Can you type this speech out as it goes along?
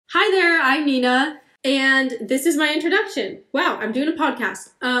Hi there, I'm Nina, and this is my introduction. Wow, I'm doing a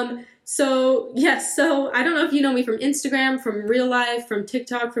podcast. So I don't know if you know me from Instagram, from real life, from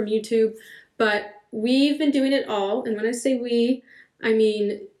TikTok, from YouTube, but we've been doing it all. And when I say we, I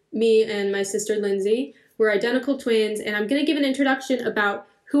mean me and my sister Lindsay. We're identical twins, and I'm going to give an introduction about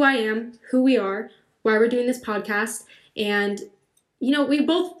who I am, who we are, why we're doing this podcast, and we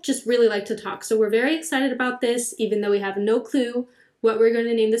both just really like to talk. So we're very excited about this, even though we have no clue what we're going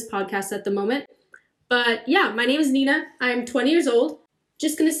to name this podcast at the moment. But yeah, my name is Nina. I'm 20 years old.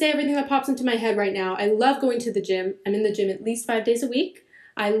 Just going to say everything that pops into my head right now. I love going to the gym. I'm in the gym at least 5 days a week.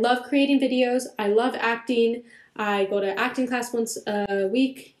 I love creating videos. I love acting. I go to acting class once a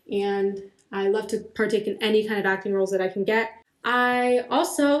week, and I love to partake in any kind of acting roles that I can get. I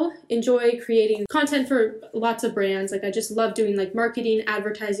also enjoy creating content for lots of brands. I just love doing marketing,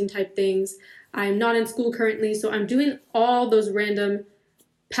 advertising type things. I'm not in school currently, so I'm doing all those random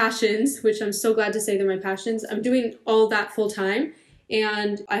passions, which I'm so glad to say they're my passions. I'm doing all that full time,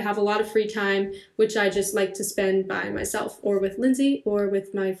 and I have a lot of free time, which I just like to spend by myself or with Lindsay or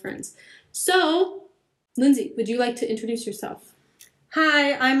with my friends. So, Lindsay, would you like to introduce yourself?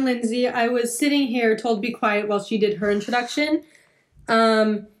 Hi, I'm Lindsay. I was sitting here told to be quiet while she did her introduction.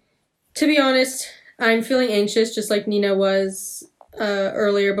 To be honest, I'm feeling anxious just like Nina was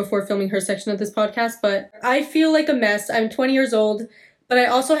earlier before filming her section of this podcast, but I feel like a mess. I'm 20 years old, but I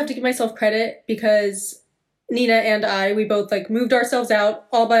also have to give myself credit because Nina and we both moved ourselves out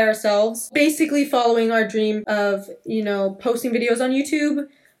all by ourselves, basically following our dream of, posting videos on YouTube,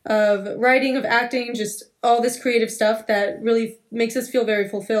 of writing, of acting, just all this creative stuff that really makes us feel very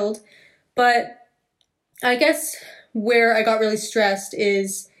fulfilled. But I guess where I got really stressed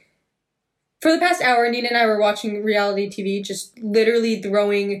is for the past hour, Nina and I were watching reality TV, just literally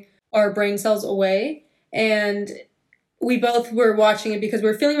throwing our brain cells away. And we both were watching it because we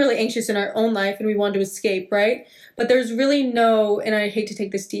were feeling really anxious in our own life and we wanted to escape, right? But there's really no, and I hate to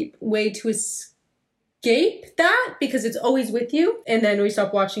take this deep, way to escape that because it's always with you. And then we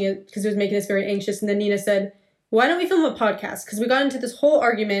stopped watching it because it was making us very anxious. And then Nina said, why don't we film a podcast? Because we got into this whole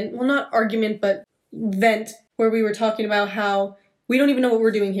argument, well, not argument, but vent, where we were talking about how we don't even know what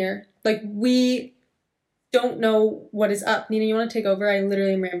we're doing here. We don't know what is up. Nina, you want to take over? I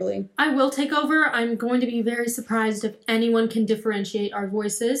literally am rambling. I will take over. I'm going to be very surprised if anyone can differentiate our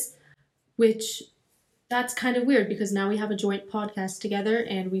voices, which that's kind of weird because now we have a joint podcast together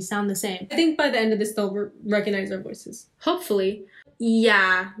and we sound the same. I think by the end of this, they'll recognize our voices. Hopefully.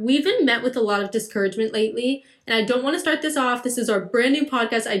 Yeah, we've been met with a lot of discouragement lately, and I don't want to start this off. This is our brand new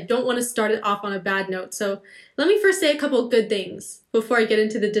podcast. I don't want to start it off on a bad note. So let me first say a couple of good things before I get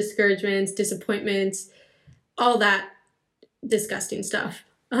into the discouragements, disappointments, all that disgusting stuff.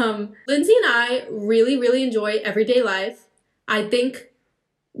 Lindsay and I really, really enjoy everyday life. I think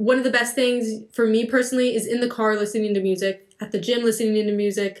one of the best things for me personally is in the car listening to music, at the gym listening to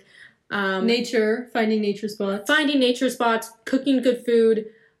music, finding nature spots, cooking good food,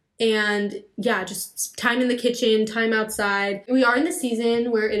 and yeah, just time in the kitchen, time outside. We are in the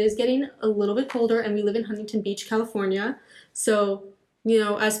season where it is getting a little bit colder, and we live in Huntington Beach, California. So,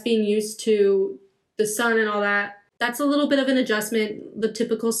 us being used to the sun and all that, that's a little bit of an adjustment, the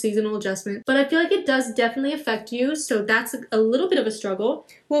typical seasonal adjustment. But I feel like it does definitely affect you, so that's a little bit of a struggle.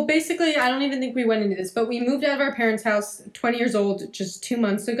 Well, basically, I don't even think we went into this, but we moved out of our parents' house, 20 years old, just 2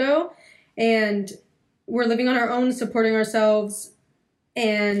 months ago, and we're living on our own, supporting ourselves,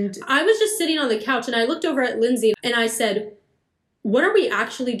 and I was just sitting on the couch, and I looked over at Lindsay, and I said, what are we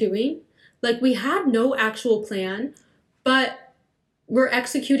actually doing? We had no actual plan, but we're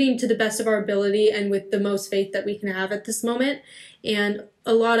executing to the best of our ability and with the most faith that we can have at this moment. And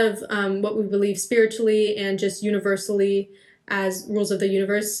a lot of what we believe spiritually and just universally as rules of the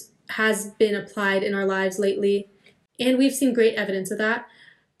universe has been applied in our lives lately. And we've seen great evidence of that.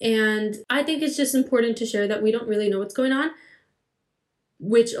 And I think it's just important to share that we don't really know what's going on,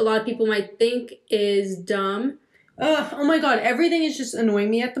 which a lot of people might think is dumb. Oh my God, everything is just annoying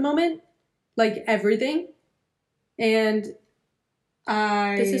me at the moment. Everything. And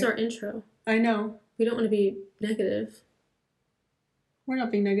this is our intro. I know. We don't want to be negative. We're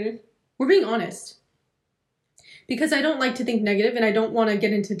not being negative. We're being honest. Because I don't like to think negative, and I don't want to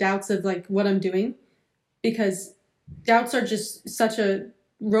get into doubts of what I'm doing. Because doubts are just such a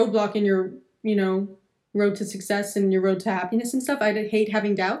roadblock in your, road to success and your road to happiness and stuff. I hate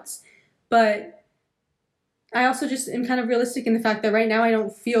having doubts. But I also just am kind of realistic in the fact that right now I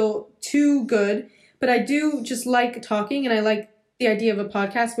don't feel too good. But I do just like talking, and I like the idea of a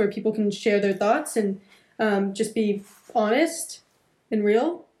podcast where people can share their thoughts and just be honest and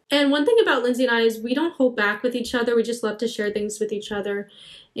real. And one thing about Lindsay and I is we don't hold back with each other. We just love to share things with each other.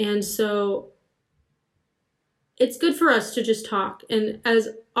 And so it's good for us to just talk. And as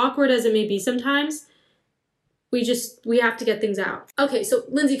awkward as it may be sometimes, we have to get things out. Okay, so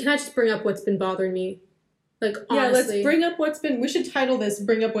Lindsay, can I just bring up what's been bothering me? Like, honestly. Yeah, let's bring up we should title this,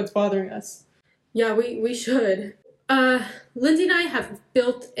 Bring Up What's Bothering Us. Yeah, we should. Lindsay and I have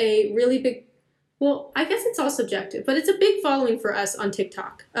built a really big, well, I guess it's all subjective, but it's a big following for us on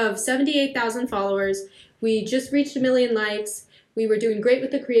TikTok of 78,000 followers. We just reached 1 million likes. We were doing great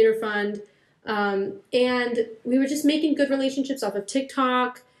with the Creator Fund. And we were just making good relationships off of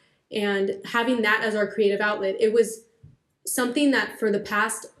TikTok and having that as our creative outlet. It was something that for the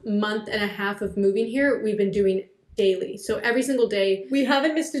past month and a half of moving here, we've been doing daily. So every single day. We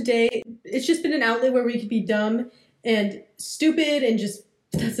haven't missed a day. It's just been an outlet where we could be dumb and stupid and just,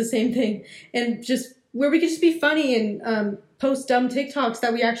 that's the same thing. And just where we could just be funny and post dumb TikToks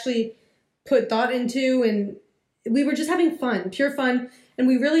that we actually put thought into. And we were just having fun, pure fun. And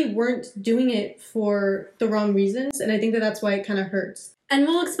we really weren't doing it for the wrong reasons. And I think that that's why it kind of hurts. And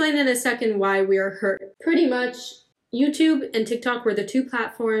we'll explain in a second why we are hurt. Pretty much, YouTube and TikTok were the two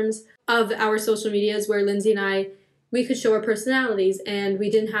platforms of our social medias where Lindsay and I, we could show our personalities. And we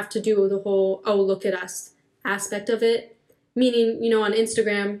didn't have to do the whole, oh, look at us aspect of it. Meaning, on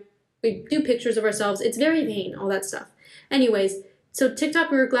Instagram, we do pictures of ourselves. It's very vain, all that stuff. Anyways, so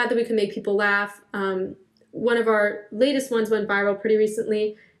TikTok, we were glad that we could make people laugh. One of our latest ones went viral pretty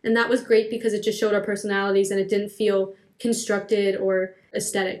recently, and that was great because it just showed our personalities and it didn't feel constructed or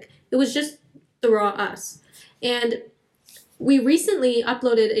aesthetic. It was just the raw us. And we recently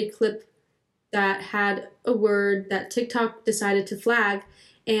uploaded a clip that had a word that TikTok decided to flag,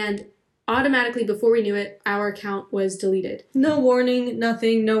 and automatically, before we knew it, our account was deleted. No warning,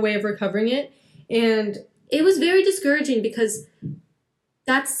 nothing, no way of recovering it. And it was very discouraging because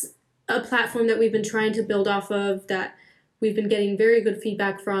that's a platform that we've been trying to build off of, that we've been getting very good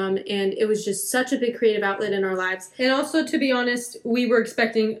feedback from, and it was just such a big creative outlet in our lives. And also, to be honest, we were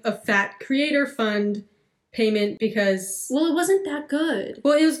expecting a fat Creator Fund payment because... Well, it wasn't that good.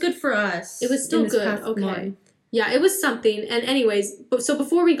 Well, it was good for us. It was still good, okay. Month. Yeah, it was something. And anyways, so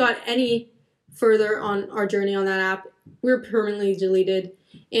before we got any further on our journey on that app, we were permanently deleted.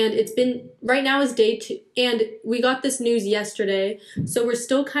 And it's been, right now is day 2, and we got this news yesterday, so we're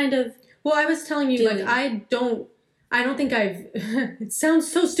still kind of... Well, I was telling you, dealing. I don't think I've, it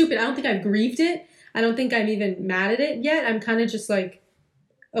sounds so stupid, I don't think I've grieved it. I don't think I'm even mad at it yet. I'm kind of just like,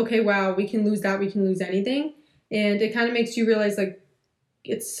 okay, wow, we can lose that, we can lose anything. And it kind of makes you realize, like,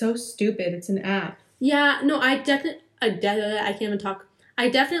 it's so stupid, it's an app. Yeah, no, I can't even talk. I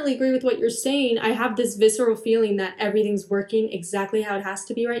definitely agree with what you're saying. I have this visceral feeling that everything's working exactly how it has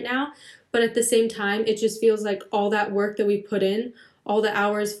to be right now. But at the same time, it just feels like all that work that we put in, all the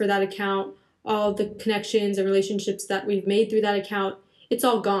hours for that account, all the connections and relationships that we've made through that account, it's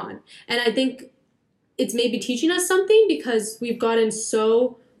all gone. And I think it's maybe teaching us something because we've gotten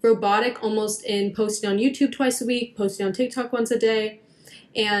so robotic almost in posting on YouTube twice a week, posting on TikTok once a day.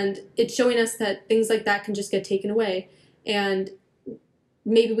 And it's showing us that things like that can just get taken away. And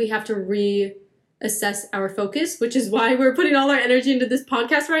maybe we have to reassess our focus, which is why we're putting all our energy into this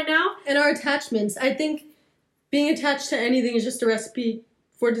podcast right now. And our attachments. I think being attached to anything is just a recipe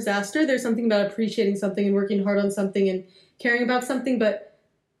for disaster. There's something about appreciating something and working hard on something and caring about something,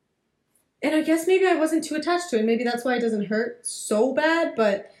 and I guess maybe I wasn't too attached to it. Maybe that's why it doesn't hurt so bad,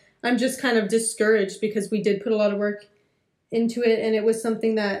 but I'm just kind of discouraged because we did put a lot of work into it, and it was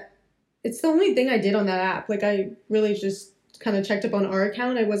something that, it's the only thing I did on that app. Like, I really just kind of checked up on our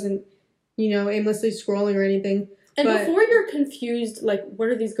account. I wasn't, aimlessly scrolling or anything. And before you're confused, like, what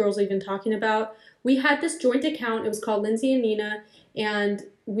are these girls even talking about? We had this joint account. It was called Lindsay and Nina, and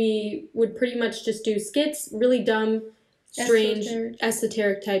we would pretty much just do skits, really dumb, strange,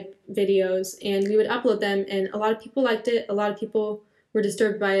 esoteric type videos, and we would upload them, and a lot of people liked it. A lot of people were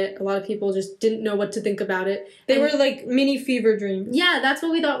disturbed by it. A lot of people just didn't know what to think about it. They were like mini fever dreams. Yeah, that's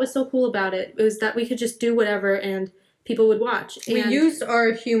what we thought was so cool about it. It was that we could just do whatever and people would watch. We used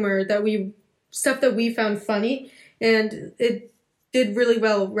our humor, stuff that we found funny, and it did really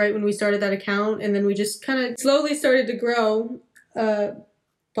well right when we started that account, and then we just kind of slowly started to grow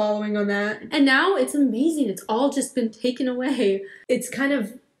following on that. And now it's amazing. It's all just been taken away. It's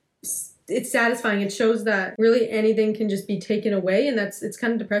satisfying. It shows that really anything can just be taken away, and it's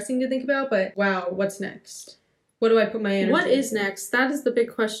kind of depressing to think about, but wow, what's next? What do I put my energy What is next? That is the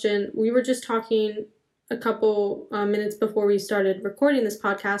big question. We were just talking a couple minutes before we started recording this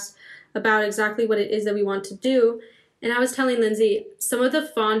podcast about exactly what it is that we want to do, and I was telling Lindsay, some of the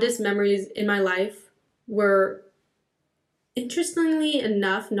fondest memories in my life were interestingly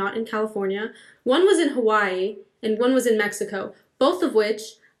enough, not in California. One was in Hawaii and one was in Mexico, both of which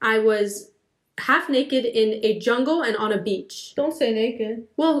I was half naked in a jungle and on a beach. Don't say naked.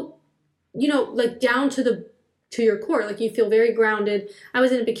 Well, like down to your core, like you feel very grounded. I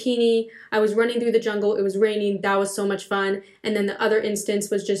was in a bikini. I was running through the jungle. It was raining. That was so much fun. And then the other instance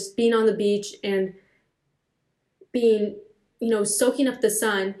was just being on the beach and being, soaking up the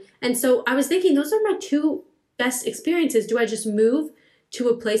sun. And so I was thinking, those are my two best experiences. Do I just move to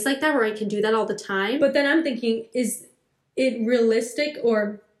a place like that where I can do that all the time? But then I'm thinking, is it realistic,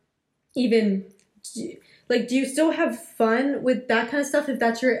 or even, like, do you still have fun with that kind of stuff if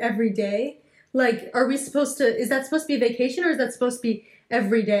that's your everyday? Like, is that supposed to be a vacation, or is that supposed to be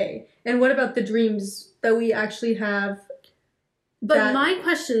every day? And what about the dreams that we actually have? But my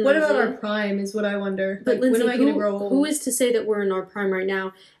question, what Lindsay, about our prime is what I wonder. But like, Lindsay, when am I going to grow old? Who is to say that we're in our prime right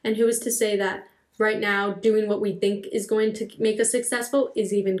now? And who is to say that right now doing what we think is going to make us successful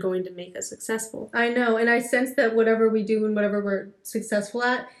is even going to make us successful? I know, and I sense that whatever we do and whatever we're successful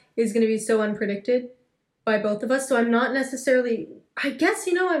at is going to be so unpredicted by both of us. So I'm not necessarily, I guess,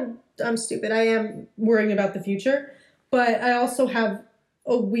 I'm stupid. I am worrying about the future, but I also have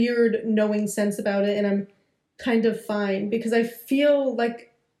a weird knowing sense about it, and I'm kind of fine because I feel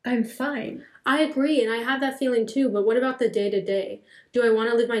like I'm fine. I agree, and I have that feeling too, but what about the day-to-day? Do I want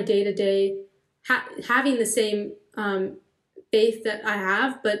to live my day-to-day having the same faith that I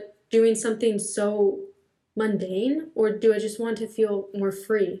have, but doing something so mundane, or do I just want to feel more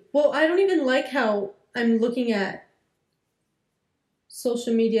free? Well, I don't even like how I'm looking at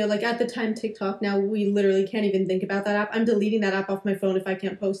social media, like at the time TikTok. Now we literally can't even think about that app. I'm deleting that app off my phone if I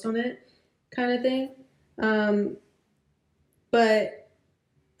can't post on it, kind of thing. But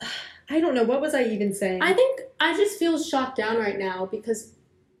I don't know, what was I even saying? I think I just feel shot down right now because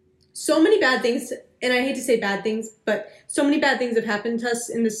so many bad things, and I hate to say bad things, but so many bad things have happened to us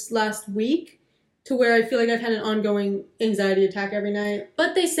in this last week to where I feel like I've had an ongoing anxiety attack every night.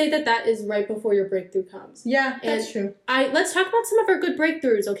 But they say that is right before your breakthrough comes. Yeah, that's true. Let's talk about some of our good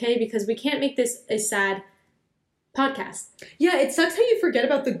breakthroughs, okay? Because we can't make this a sad podcast. Yeah, it sucks how you forget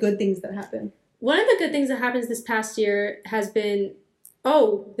about the good things that happen. One of the good things that happens this past year has been,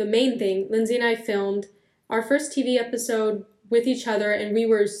 the main thing, Lindsay and I filmed our first TV episode with each other, and we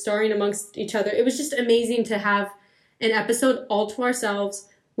were starring amongst each other. It was just amazing to have an episode all to ourselves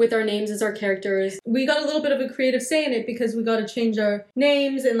with our names as our characters. We got a little bit of a creative say in it because we got to change our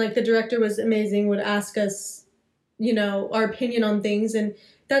names, and like the director was amazing, would ask us, our opinion on things, and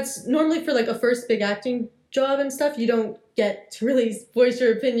that's normally for like a first big acting job and stuff. You don't get to really voice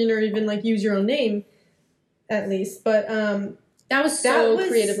your opinion or even like use your own name, at least. But that was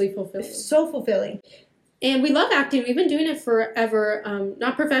creatively fulfilling. So fulfilling. And we love acting. We've been doing it forever,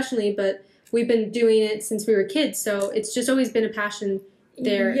 not professionally, but we've been doing it since we were kids. So it's just always been a passion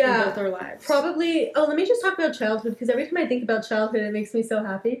there in both our lives. Probably, let me just talk about childhood, because every time I think about childhood, it makes me so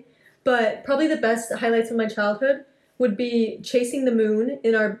happy. But probably the best highlights of my childhood would be chasing the moon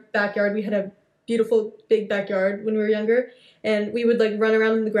in our backyard. We had a beautiful big backyard when we were younger, and we would like run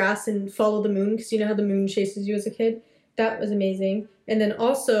around in the grass and follow the moon, because you know how the moon chases you as a kid. That was amazing. And then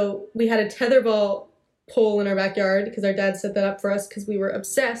also we had a tetherball pole in our backyard because our dad set that up for us because we were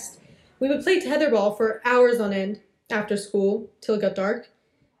obsessed. We would play tetherball for hours on end after school till it got dark,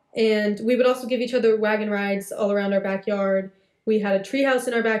 and we would also give each other wagon rides all around our backyard. We had a treehouse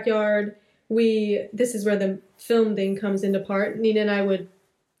in our backyard. This is where the film thing comes into part. Nina and I would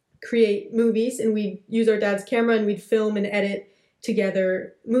create movies, and we'd use our dad's camera, and we'd film and edit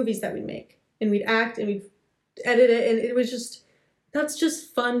together movies that we'd make, and we'd act and we'd edit it, and it was that's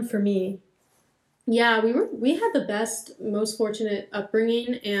just fun for me. Yeah, we had the best, most fortunate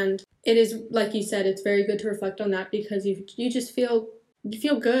upbringing, and it is, like you said, it's very good to reflect on that because you just feel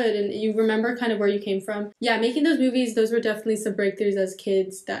good and you remember kind of where you came from. Yeah, making those movies, those were definitely some breakthroughs as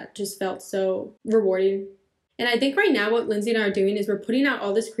kids that just felt so rewarding. And I think right now what Lindsay and I are doing is we're putting out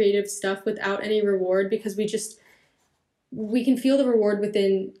all this creative stuff without any reward because we can feel the reward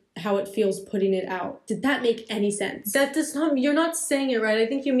within how it feels putting it out. Did that make any sense? You're not saying it right. I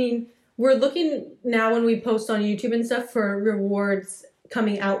think you mean we're looking now when we post on YouTube and stuff for rewards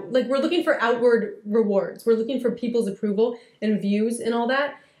coming out. Like, we're looking for outward rewards. We're looking for people's approval and views and all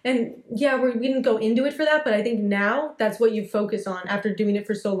that. And yeah, we didn't go into it for that, but I think now that's what you focus on after doing it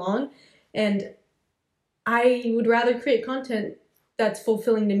for so long. And I would rather create content that's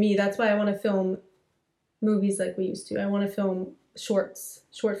fulfilling to me. That's why I want to film movies like we used to. I want to film short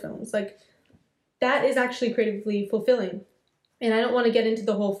films. Like, that is actually creatively fulfilling. And I don't want to get into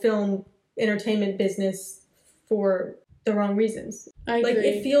the whole film entertainment business for the wrong reasons. I agree. Like,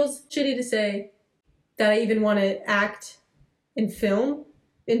 it feels shitty to say that I even want to act and film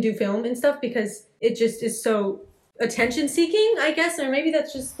and do film and stuff because it just is so attention seeking, I guess, or maybe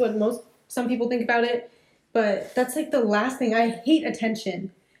that's just what some people think about it. But that's like the last thing. I hate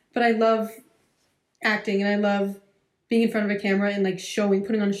attention, but I love acting and I love being in front of a camera and like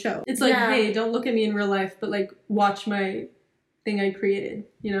putting on a show. It's like, hey, don't look at me in real life, but like watch my thing I created,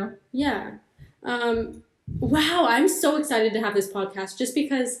 you know? Yeah. Wow, I'm so excited to have this podcast just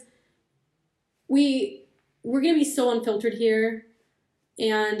because we're going to be so unfiltered here.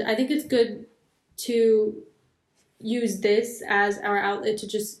 And I think it's good to use this as our outlet to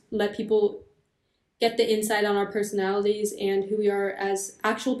just let people get the insight on our personalities and who we are as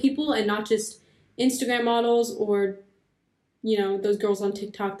actual people and not just Instagram models or, you know, those girls on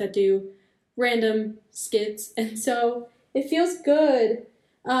TikTok that do random skits. And so it feels good.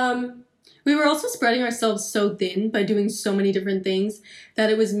 We were also spreading ourselves so thin by doing so many different things that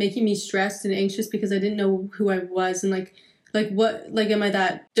it was making me stressed and anxious because I didn't know who I was and am I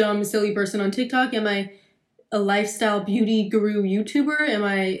that dumb, silly person on TikTok? Am I a lifestyle beauty guru YouTuber? Am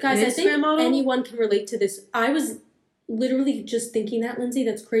I Guys, an Instagram I think model? anyone can relate to this. I was literally just thinking that, Lindsay.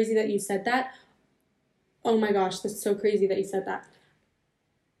 That's crazy that you said that. Oh my gosh, that's so crazy that you said that.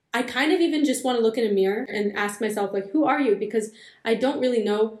 I kind of even just want to look in a mirror and ask myself, like, who are you? Because I don't really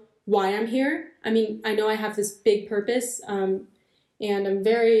know why I'm here. I mean, I know I have this big purpose, and I'm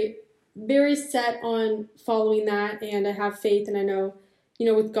very, very set on following that, and I have faith, and I know, you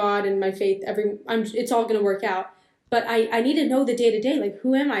know, with God and my faith, it's all going to work out. But I need to know the day-to-day, like,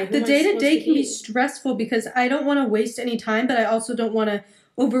 who am I? The day-to-day can be stressful because I don't want to waste any time, but I also don't want to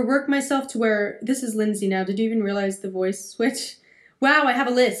overwork myself to where, this is Lindsay now. Did you even realize the voice switch? Wow, I have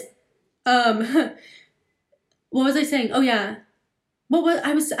a lisp. What was I saying? Oh, yeah.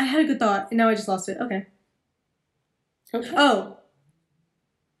 I had a good thought, and now I just lost it. Okay. Oh.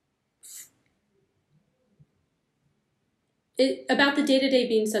 About the day-to-day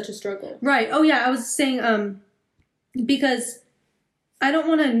being such a struggle. Right. Oh, yeah, I was saying, because I don't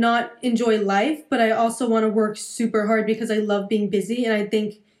want to not enjoy life, but I also want to work super hard because I love being busy, and I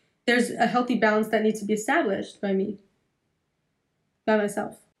think there's a healthy balance that needs to be established by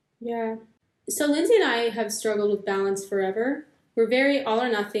myself. Yeah. So Lindsay and I have struggled with balance forever. We're very all or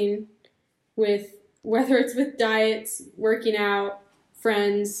nothing with whether it's with diets, working out,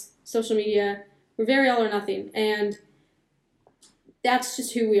 friends, social media. We're very all or nothing. And that's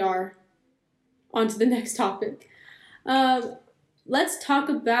just who we are. On to the next topic. Let's talk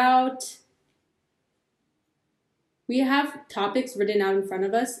about... We have topics written out in front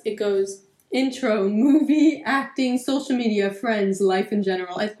of us. It goes... Intro, movie, acting, social media, friends, life in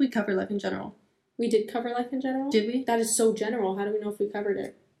general. I think we covered life in general. We did cover life in general? Did we? That is so general. How do we know if we covered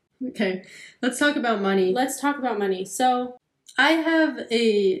it? Okay. Let's talk about money. Let's talk about money. So, I have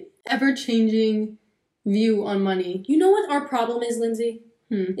a ever-changing view on money. You know what our problem is, Lindsay?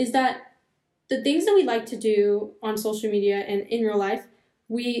 Is that the things that we like to do on social media and in real life,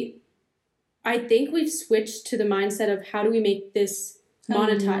 I think we've switched to the mindset of how do we make this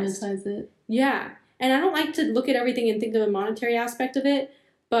monetized. Monetize it. Yeah. And I don't like to look at everything and think of a monetary aspect of it,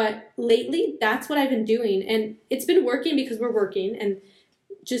 but lately that's what I've been doing. And it's been working because we're working. And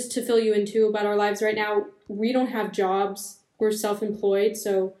just to fill you in too about our lives right now, we don't have jobs. We're self-employed,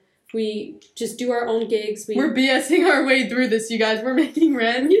 so we just do our own gigs. We're BSing our way through this, you guys. We're making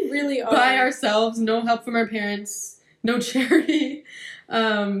rent. We really are. By ourselves, no help from our parents, no charity.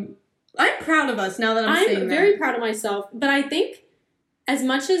 I'm proud of us now that I'm saying that. I'm very proud of myself, but I think as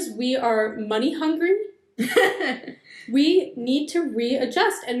much as we are money hungry, we need to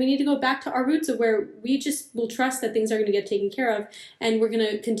readjust and we need to go back to our roots of where we just will trust that things are going to get taken care of and we're going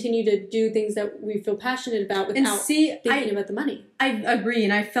to continue to do things that we feel passionate about without thinking about the money. I agree,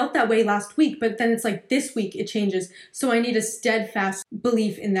 and I felt that way last week, but then it's like this week it changes. So I need a steadfast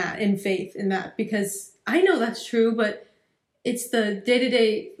belief in that and faith in that because I know that's true, but it's the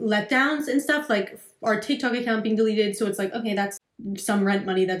day-to-day letdowns and stuff, like our TikTok account being deleted, so it's like, okay, that's some rent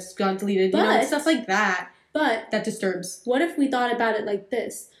money that's got deleted, stuff like that. But that disturbs. What if we thought about it like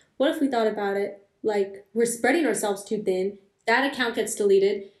this? What if we thought about it like we're spreading ourselves too thin, that account gets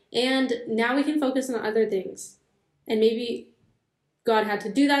deleted, and now we can focus on other things. And maybe God had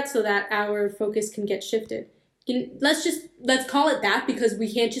to do that so that our focus can get shifted. Let's call it that because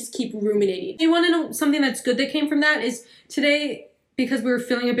we can't just keep ruminating. You want to know something that's good that came from that is today, because we were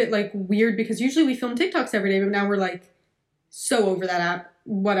feeling a bit like weird because usually we film TikToks every day, but now we're like so over that app,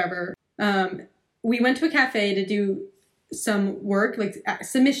 whatever. We went to a cafe to do some work, like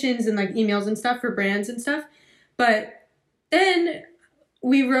submissions and like emails and stuff for brands and stuff. But then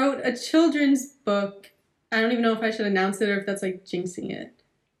we wrote a children's book. I don't even know if I should announce it or if that's like jinxing it.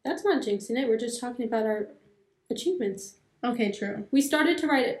 That's not jinxing it. We're just talking about our achievements. Okay, true. We started to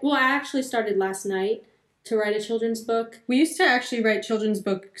write it. Well, I actually started last night to write a children's book. We used to actually write children's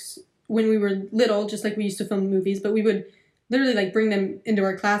books when we were little, just like we used to film movies, but we would literally like bring them into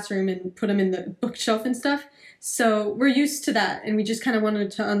our classroom and put them in the bookshelf and stuff. So we're used to that, and we just kind of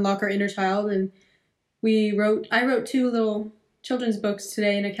wanted to unlock our inner child, and I wrote 2 little children's books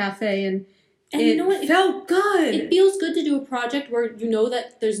today in a cafe, and you know what? It felt good. It feels good to do a project where you know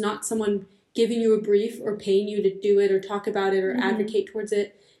that there's not someone giving you a brief or paying you to do it or talk about it or advocate towards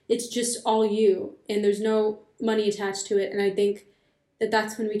it. It's just all you, and there's no money attached to it. And I think that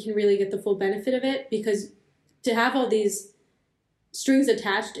that's when we can really get the full benefit of it, because to have all these strings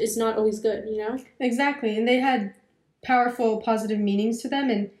attached is not always good, you know? Exactly. And they had powerful, positive meanings to them.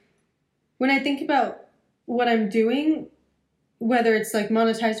 And when I think about what I'm doing, whether it's like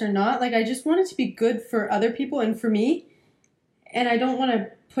monetized or not, like I just want it to be good for other people and for me. And I don't want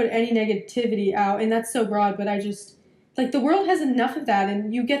to put any negativity out. And that's so broad, but I just, like, the world has enough of that.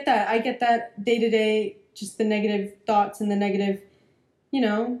 And you get that. I get that day to day, just the negative thoughts and the negative, you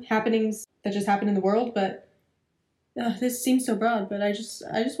know, happenings that just happen in the world. But this seems so broad, but I just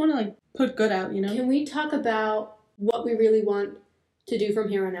want to like put good out, you know? Can we talk about what we really want to do from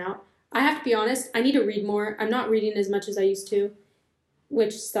here on out? I have to be honest, I need to read more. I'm not reading as much as I used to,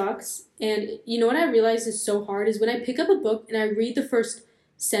 which sucks. And you know what I realized is so hard is when I pick up a book and I read the first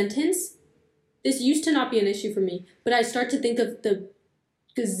sentence, this used to not be an issue for me, but I start to think of the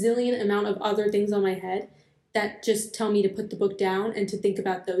gazillion amount of other things on my head that just tell me to put the book down and to think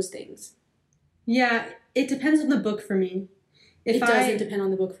about those things. Yeah, it depends on the book for me. It doesn't depend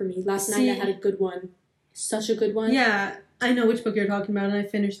on the book for me. Last night I had a good one. Such a good one. Yeah, I know which book you're talking about, and I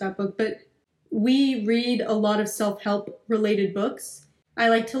finished that book. But we read a lot of self-help related books. I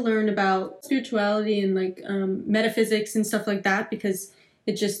like to learn about spirituality and like metaphysics and stuff like that, because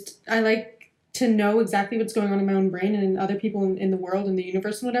I like to know exactly what's going on in my own brain and in other people in the world and the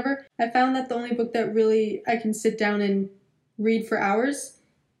universe and whatever. I found that the only book that really I can sit down and read for hours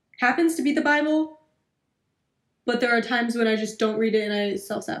happens to be the Bible. But there are times when I just don't read it and I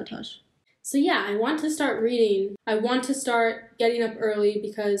self-sabotage. So yeah, I want to start reading. I want to start getting up early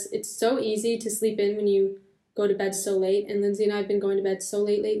because it's so easy to sleep in when you go to bed so late. And Lindsay and I have been going to bed so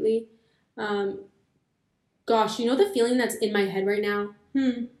late lately. Gosh, you know the feeling that's in my head right now?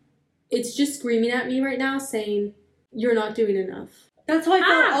 It's just screaming at me right now saying, you're not doing enough. That's how I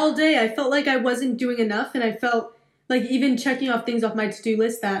felt all day. I felt like I wasn't doing enough, and I felt like even checking off things off my to-do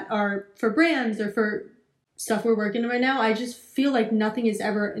list that are for brands or for stuff we're working on right now, I just feel like nothing is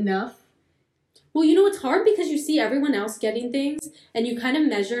ever enough. Well, you know, it's hard because you see everyone else getting things and you kind of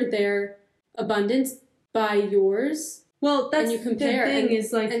measure their abundance by yours. Well, that's and you compare, the thing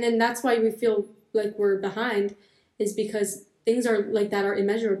is like, and then that's why we feel like we're behind, is because things are like that are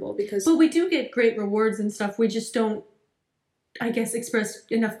immeasurable. But we do get great rewards and stuff. We just don't, I guess, express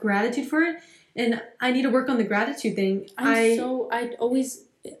enough gratitude for it. And I need to work on the gratitude thing. I always,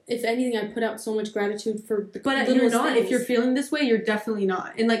 if anything, I put out so much gratitude for the But you're not. Things. If you're feeling this way, you're definitely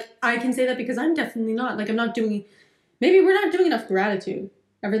not. And like, I can say that because I'm definitely not. Like, maybe we're not doing enough gratitude.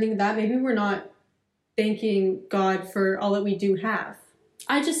 Everything that, maybe we're not thanking God for all that we do have.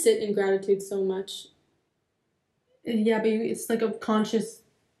 I just sit in gratitude so much. Yeah, but it's like a conscious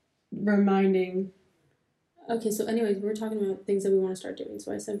reminding. Okay, so anyways, we're talking about things that we want to start doing.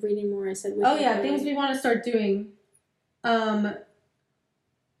 So I said reading more. I said... things we want to start doing. I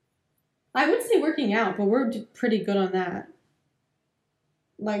would say working out, but we're pretty good on that.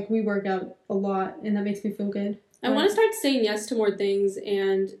 Like, we work out a lot, and that makes me feel good. I want to start saying yes to more things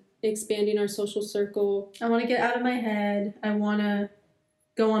and expanding our social circle. I want to get out of my head. I want to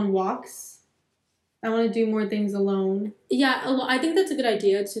go on walks. I want to do more things alone. Yeah, I think that's a good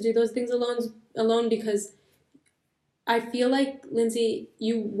idea to do those things alone because I feel like, Lindsay,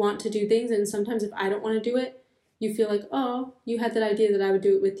 you want to do things, and sometimes if I don't want to do it, you feel like, oh, you had that idea that I would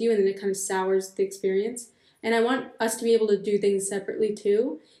do it with you, and then it kind of sours the experience. And I want us to be able to do things separately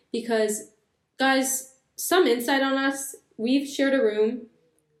too, because, guys, some insight on us, we've shared a room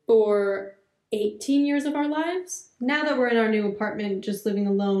for 18 years of our lives. Now that we're in our new apartment, just living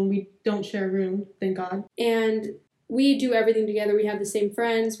alone, we don't share a room, thank God. And we do everything together. We have the same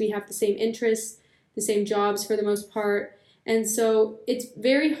friends, we have the same interests, the same jobs for the most part. And so it's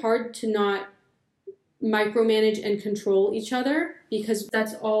very hard to not micromanage and control each other because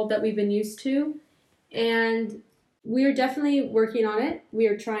that's all that we've been used to. And we're definitely working on it. We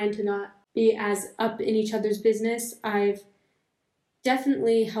are trying to not be as up in each other's business. I've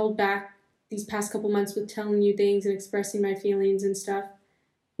definitely held back these past couple months with telling you things and expressing my feelings and stuff,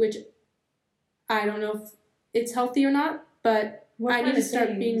 which I don't know if it's healthy or not, but I need to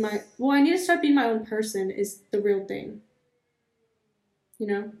start being my own person is the real thing. you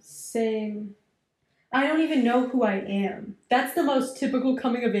know? Same. I don't even know who I am. That's the most typical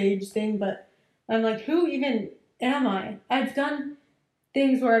coming of age thing, but I'm like, who even am I? I've done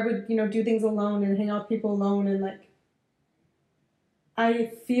things where I would, do things alone and hang out with people alone, and like,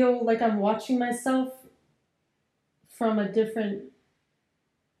 I feel like I'm watching myself from a different,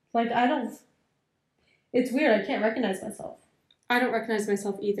 like, it's weird. I can't recognize myself. I don't recognize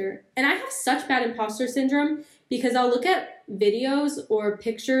myself either. And I have such bad imposter syndrome because I'll look at videos or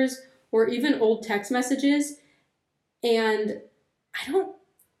pictures or even old text messages and I don't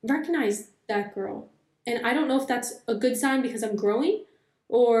recognize that girl. And I don't know if that's a good sign because I'm growing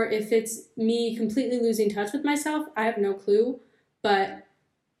or if it's me completely losing touch with myself. I have no clue. But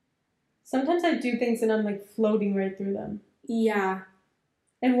sometimes I do things and I'm like floating right through them. Yeah.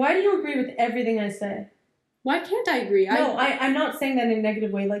 And why do you agree with everything I say? Why can't I agree? No, I'm not saying that in a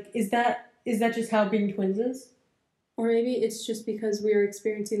negative way. Like, is that just how being twins is? Or maybe it's just because we are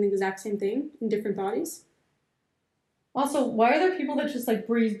experiencing the exact same thing in different bodies. Also, why are there people that just like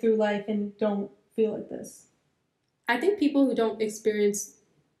breeze through life and don't feel like this? I think people who don't experience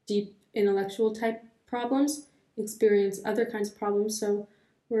deep intellectual type problems experience other kinds of problems. So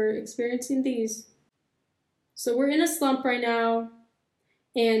we're experiencing these. So we're in a slump right now.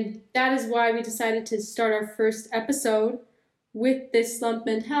 And that is why we decided to start our first episode with this slump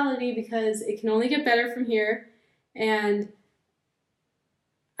mentality because it can only get better from here. And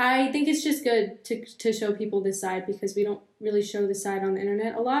I think it's just good to show people this side because we don't really show this side on the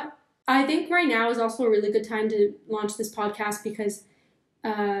internet a lot. I think right now is also a really good time to launch this podcast because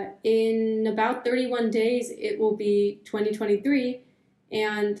in about 31 days, it will be 2023.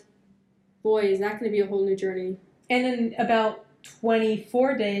 And boy, is that going to be a whole new journey. And in about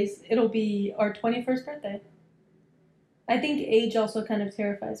 24 days, it'll be our 21st birthday. I think age also kind of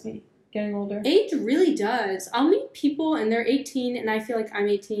terrifies me, getting older. Age really does. I'll meet people and they're 18 and I feel like I'm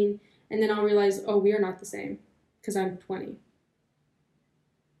 18 and then I'll realize, oh, we are not the same because I'm 20.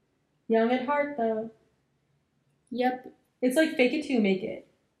 Young at heart, though. Yep. It's like fake it till you make it.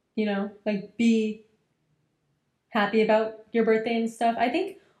 Like be happy about your birthday and stuff. I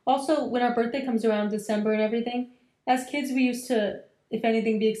think also when our birthday comes around, December and everything, as kids, we used to, if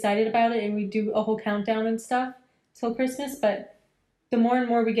anything, be excited about it, and we do a whole countdown and stuff till Christmas, but the more and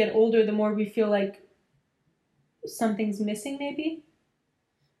more we get older, the more we feel like something's missing, maybe?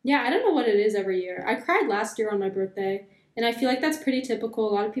 Yeah, I don't know what it is every year. I cried last year on my birthday, and I feel like that's pretty typical.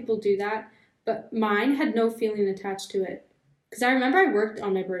 A lot of people do that, but mine had no feeling attached to it. Because I remember I worked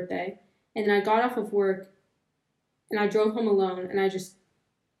on my birthday, and then I got off of work, and I drove home alone, and I just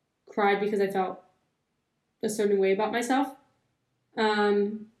cried because I felt a certain way about myself.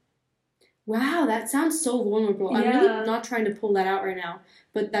 Wow, that sounds so vulnerable. I'm really not trying to pull that out right now,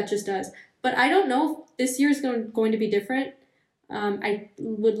 but that just does. But I don't know if this year is going to be different. I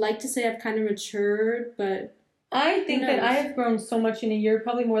would like to say I've kind of matured, but I think that I have grown so much in a year,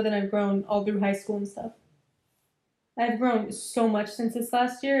 probably more than I've grown all through high school and stuff. I've grown so much since this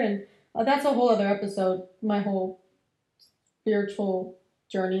last year, and that's a whole other episode, my whole spiritual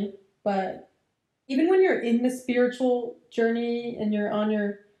journey. But even when you're in the spiritual journey and you're on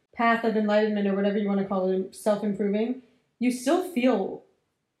your path of enlightenment or whatever you want to call it, self-improving, you still feel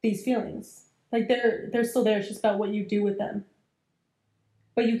these feelings. Like they're still there. It's just about what you do with them.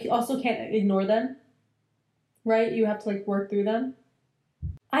 But you also can't ignore them, right? You have to like work through them.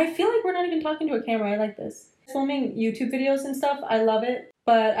 I feel like we're not even talking to a camera. I like this. Filming YouTube videos and stuff, I love it.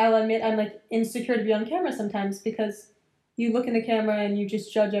 But I'll admit I'm like insecure to be on camera sometimes because you look in the camera and you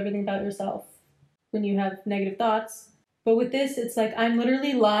just judge everything about yourself when you have negative thoughts. But with this, it's like I'm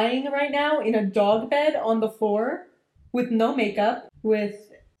literally lying right now in a dog bed on the floor with no makeup, with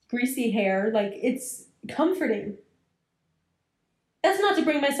greasy hair. Like, it's comforting. That's not to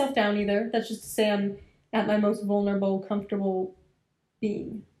bring myself down either. That's just to say I'm at my most vulnerable, comfortable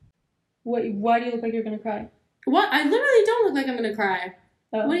being. Why do you look like you're going to cry? What? I literally don't look like I'm going to cry.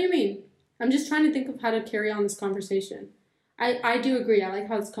 Oh. What do you mean? I'm just trying to think of how to carry on this conversation. I do agree. I like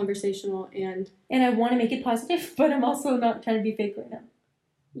how it's conversational and I want to make it positive, but I'm also not trying to be fake right now.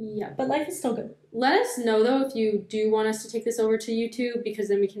 Yeah. But life is still good. Let us know, though, if you do want us to take this over to YouTube, because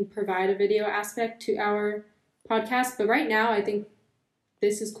then we can provide a video aspect to our podcast. But right now, I think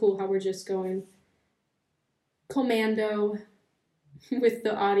this is cool how we're just going commando with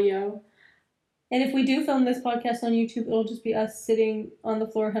the audio. And if we do film this podcast on YouTube, it'll just be us sitting on the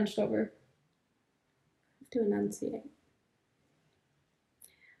floor hunched over. To enunciate.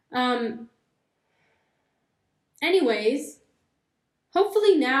 Anyways,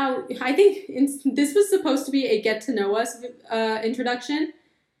 hopefully now, I think this was supposed to be a get to know us introduction.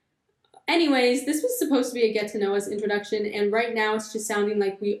 Anyways, this was supposed to be a get to know us introduction, and right now it's just sounding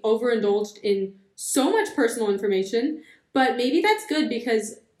like we overindulged in so much personal information, but maybe that's good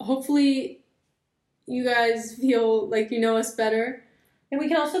because hopefully you guys feel like you know us better. And we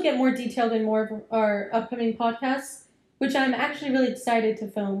can also get more detailed in more of our upcoming podcasts, which I'm actually really excited to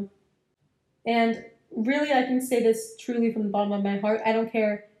film. And really, I can say this truly from the bottom of my heart. I don't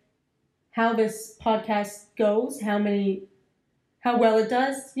care how this podcast goes, how well it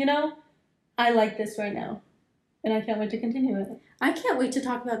does, you know? I like this right now. And I can't wait to continue it. I can't wait to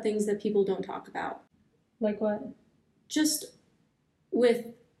talk about things that people don't talk about. Like what? Just with,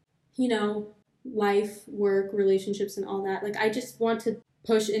 you know, life, work, relationships, and all that. Like, I just want to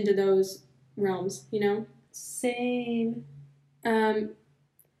push into those realms, you know? Same.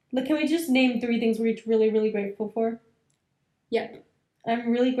 Look, can we just name 3 things we're each really, really grateful for? Yep. I'm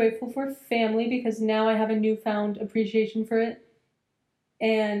really grateful for family because now I have a newfound appreciation for it.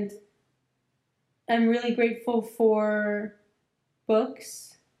 And I'm really grateful for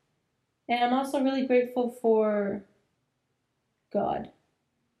books. And I'm also really grateful for God.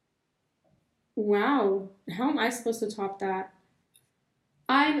 Wow. How am I supposed to top that?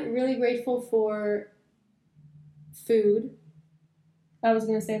 I'm really grateful for food. I was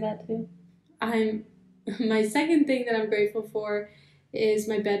going to say that too. My second thing that I'm grateful for is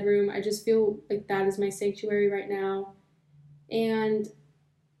my bedroom. I just feel like that is my sanctuary right now. And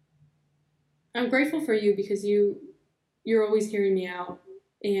I'm grateful for you because you're always hearing me out,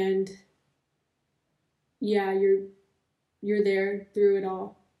 and yeah, you're there through it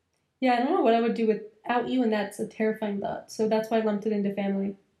all. Yeah, I don't know what I would do without you, and that's a terrifying thought. So that's why I lumped it into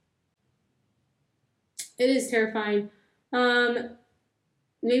family. It is terrifying.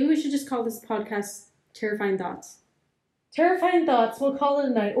 Maybe we should just call this podcast Terrifying Thoughts. Terrifying thoughts. We'll call it a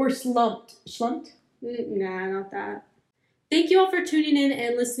night. Or slumped. Slumped? Nah, not that. Thank you all for tuning in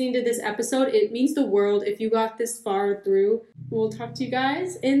and listening to this episode. It means the world if you got this far through. We'll talk to you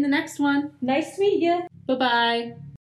guys in the next one. Nice to meet you. Bye-bye.